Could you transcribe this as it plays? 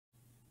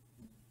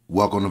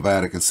Welcome to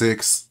Vatican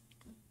 6.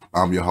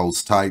 I'm your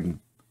host,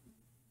 Titan.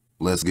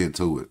 Let's get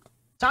to it.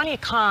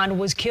 Sania Khan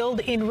was killed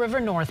in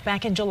River North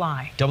back in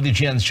July.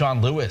 WGN's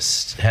Sean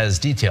Lewis has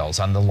details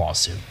on the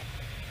lawsuit.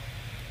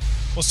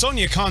 Well,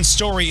 Sania Khan's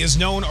story is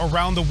known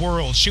around the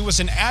world. She was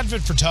an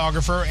avid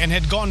photographer and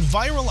had gone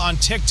viral on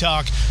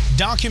TikTok,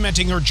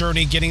 documenting her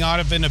journey getting out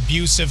of an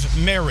abusive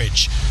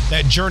marriage.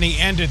 That journey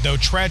ended, though,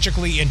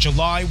 tragically in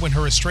July when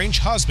her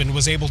estranged husband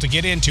was able to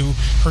get into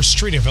her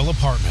Streeterville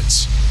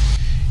apartments.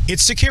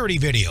 It's security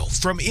video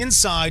from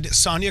inside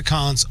Sania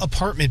Khan's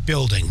apartment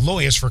building.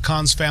 Lawyers for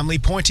Khan's family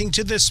pointing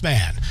to this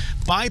man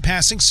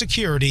bypassing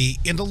security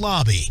in the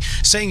lobby,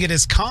 saying it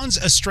is Khan's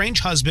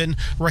estranged husband,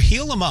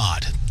 Raheel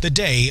Ahmad, the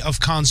day of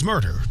Khan's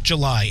murder,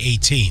 July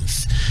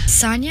 18th.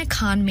 Sania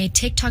Khan made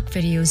TikTok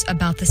videos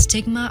about the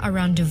stigma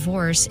around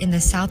divorce in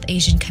the South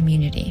Asian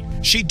community.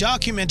 She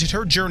documented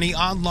her journey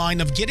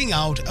online of getting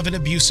out of an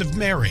abusive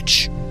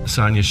marriage.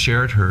 Sania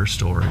shared her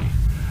story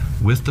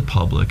with the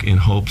public in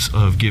hopes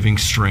of giving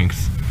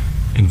strength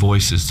and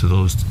voices to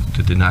those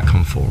that did not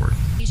come forward.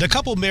 The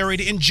couple married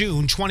in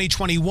June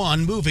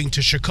 2021, moving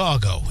to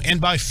Chicago,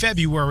 and by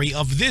February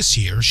of this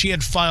year, she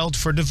had filed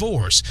for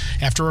divorce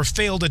after a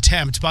failed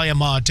attempt by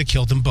Ahmad to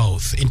kill them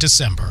both in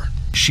December.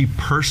 She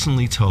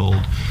personally told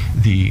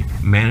the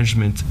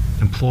management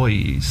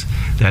employees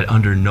that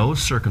under no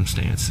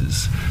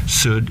circumstances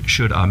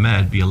should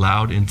Ahmed be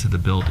allowed into the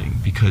building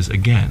because,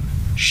 again,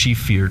 she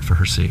feared for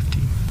her safety.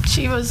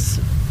 She was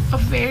a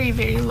very,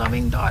 very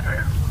loving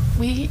daughter.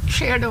 We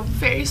shared a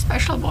very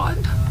special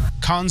bond.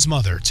 Khan's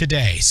mother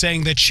today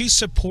saying that she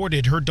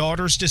supported her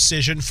daughter's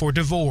decision for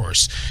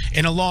divorce.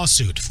 In a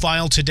lawsuit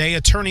filed today,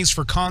 attorneys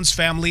for Khan's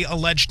family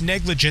alleged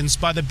negligence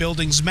by the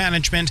building's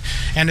management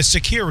and a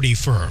security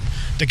firm.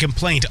 The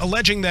complaint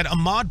alleging that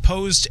Ahmad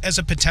posed as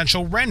a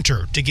potential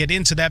renter to get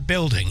into that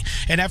building.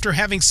 And after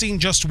having seen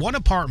just one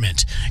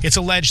apartment, it's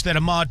alleged that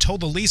Ahmad told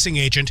the leasing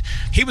agent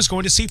he was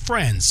going to see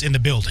friends in the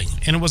building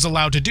and was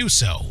allowed to do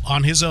so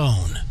on his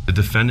own. The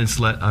defendants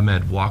let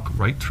Ahmed walk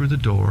right through the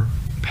door,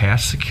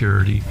 past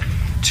security,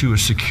 to a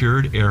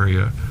secured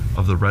area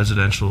of the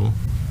residential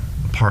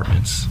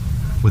apartments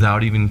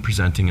without even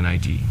presenting an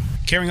ID.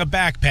 Carrying a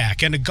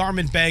backpack and a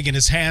garment bag in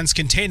his hands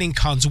containing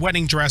Khan's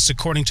wedding dress,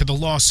 according to the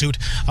lawsuit,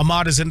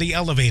 Ahmad is in the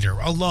elevator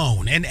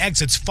alone and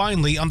exits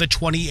finally on the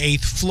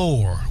 28th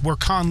floor where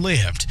Khan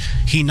lived.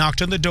 He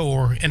knocked on the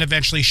door and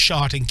eventually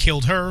shot and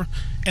killed her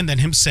and then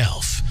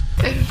himself.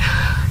 And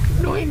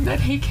knowing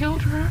that he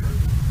killed her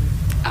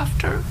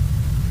after,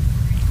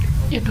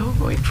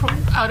 going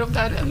from out of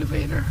that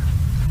elevator,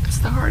 it's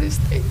the hardest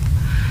thing.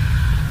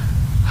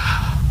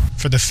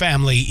 For the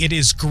family, it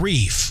is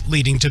grief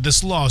leading to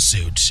this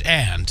lawsuit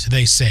and,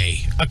 they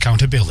say,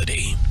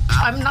 accountability.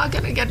 I'm not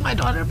going to get my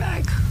daughter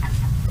back,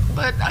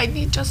 but I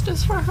need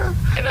justice for her.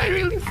 And I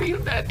really feel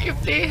that if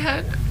they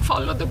had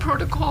followed the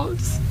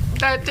protocols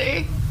that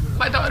day,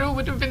 my daughter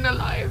would have been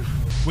alive.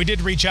 We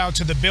did reach out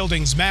to the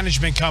building's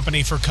management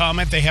company for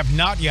comment. They have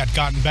not yet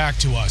gotten back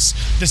to us.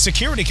 The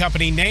security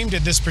company named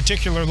in this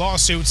particular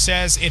lawsuit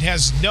says it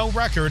has no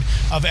record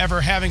of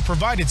ever having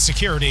provided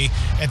security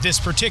at this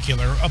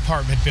particular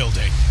apartment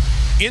building.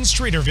 In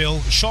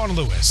Streeterville, Sean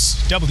Lewis,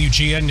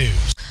 WGN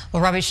News.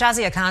 Well, Rabbi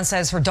Sania Khan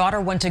says her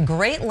daughter went to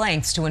great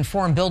lengths to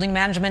inform building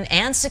management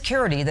and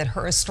security that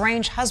her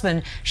estranged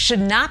husband should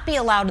not be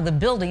allowed in the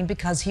building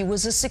because he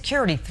was a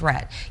security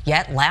threat.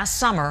 Yet last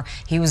summer,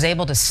 he was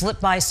able to slip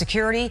by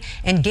security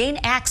and gain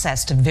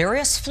access to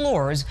various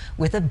floors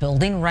with a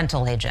building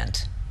rental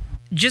agent.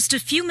 Just a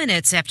few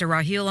minutes after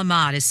Raheel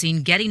Ahmad is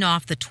seen getting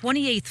off the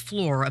 28th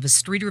floor of a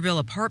Streeterville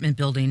apartment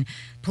building,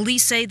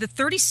 police say the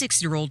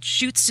 36-year-old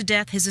shoots to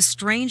death his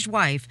estranged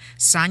wife,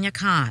 Sania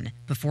Khan,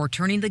 before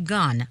turning the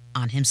gun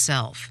on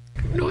himself.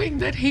 Knowing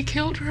that he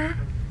killed her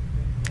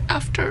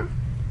after,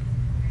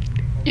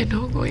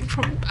 going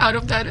from out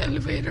of that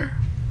elevator,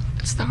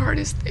 it's the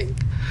hardest thing.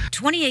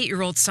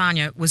 28-year-old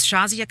Sania was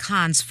Sania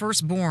Khan's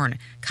firstborn.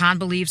 Khan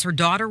believes her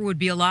daughter would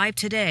be alive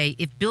today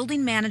if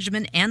building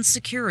management and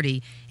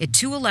security at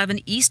 211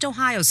 East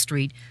Ohio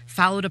Street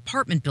followed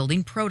apartment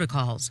building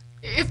protocols.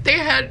 If they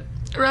had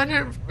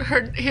run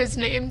his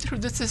name through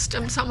the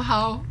system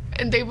somehow,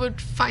 and they would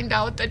find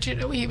out that,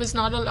 he was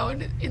not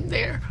allowed in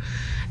there,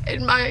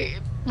 and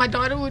my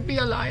daughter would be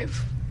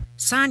alive.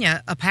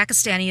 Sania, a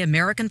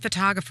Pakistani-American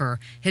photographer,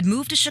 had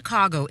moved to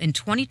Chicago in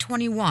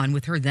 2021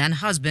 with her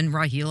then-husband,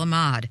 Raheel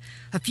Ahmad.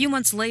 A few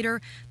months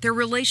later, their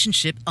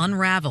relationship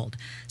unraveled.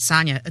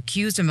 Sania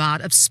accused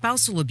Ahmad of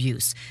spousal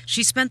abuse.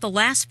 She spent the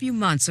last few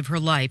months of her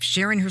life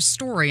sharing her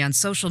story on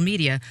social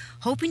media,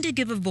 hoping to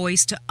give a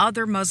voice to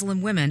other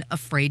Muslim women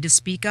afraid to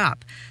speak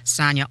up.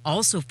 Sania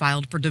also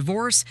filed for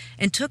divorce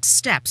and took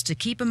steps to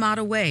keep Ahmad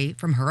away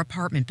from her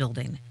apartment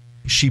building.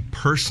 She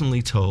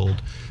personally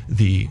told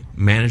the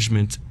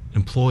management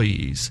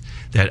employees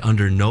that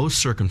under no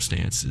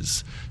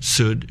circumstances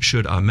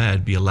should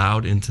Ahmed be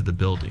allowed into the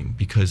building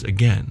because,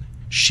 again,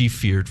 she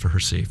feared for her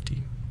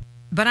safety.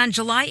 But on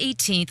July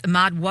 18th,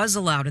 Ahmad was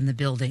allowed in the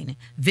building.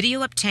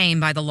 Video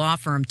obtained by the law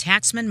firm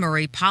Taxman,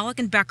 Murray, Pollock,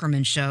 and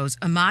Beckerman shows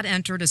Ahmad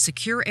entered a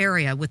secure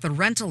area with a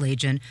rental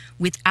agent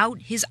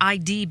without his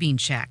ID being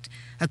checked.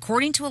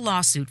 According to a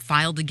lawsuit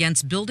filed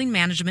against building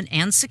management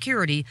and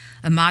security,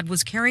 Ahmad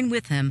was carrying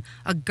with him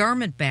a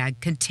garment bag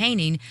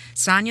containing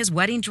Sania's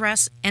wedding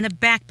dress and a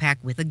backpack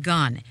with a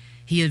gun.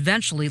 He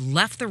eventually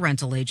left the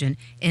rental agent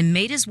and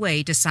made his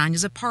way to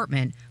Sania's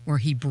apartment, where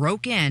he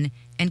broke in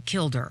and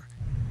killed her.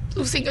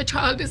 Losing a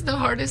child is the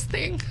hardest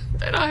thing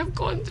that I have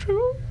gone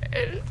through,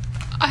 and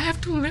I have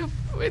to live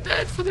with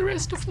that for the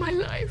rest of my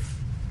life,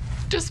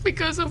 just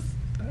because of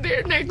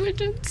their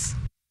negligence.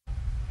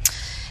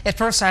 At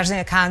first,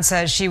 Sania Khan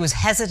says she was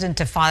hesitant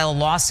to file a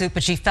lawsuit,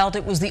 but she felt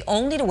it was the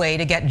only way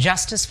to get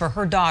justice for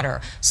her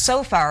daughter.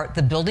 So far,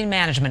 the building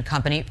management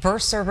company,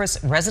 First Service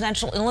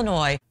Residential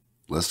Illinois.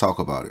 Let's talk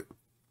about it.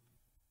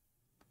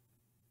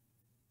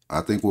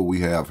 I think what we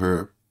have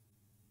here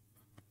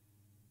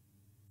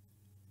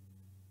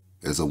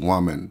is a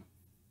woman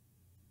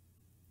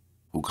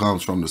who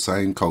comes from the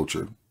same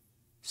culture,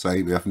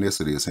 same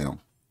ethnicity as him,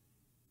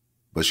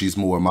 but she's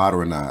more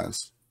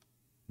modernized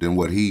than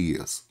what he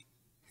is.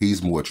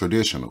 He's more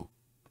traditional.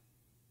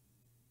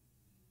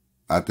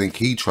 I think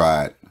he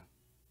tried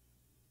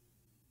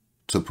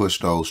to push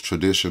those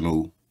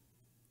traditional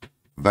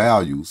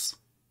values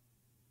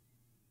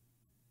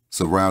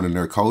surrounding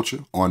their culture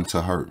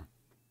onto her.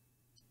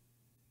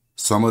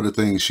 Some of the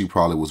things she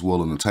probably was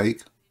willing to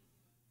take,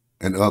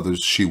 and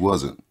others she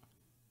wasn't.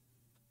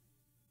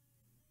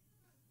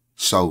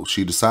 So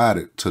she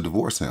decided to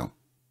divorce him.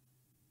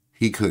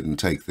 He couldn't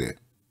take that.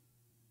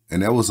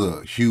 And that was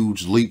a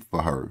huge leap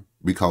for her,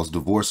 because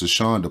divorce is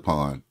shunned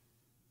upon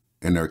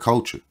in their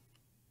culture.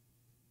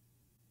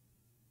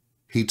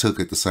 He took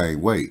it the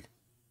same way.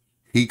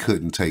 He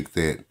couldn't take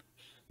that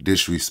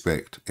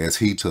disrespect as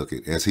he took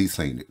it, as he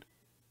seen it.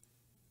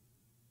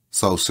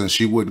 So since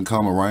she wouldn't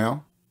come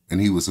around, and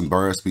he was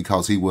embarrassed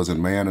because he wasn't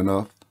man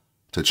enough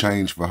to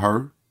change for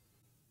her,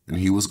 and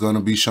he was going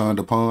to be shunned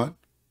upon,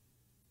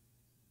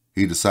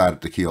 he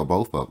decided to kill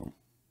both of them.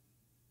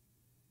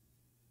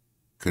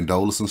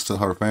 Condolences to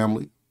her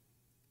family.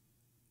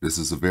 This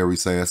is a very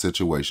sad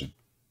situation.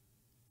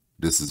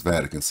 This is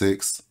Vatican VI.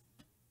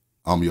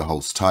 I'm your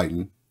host,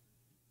 Titan.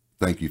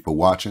 Thank you for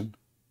watching,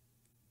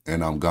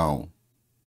 and I'm gone.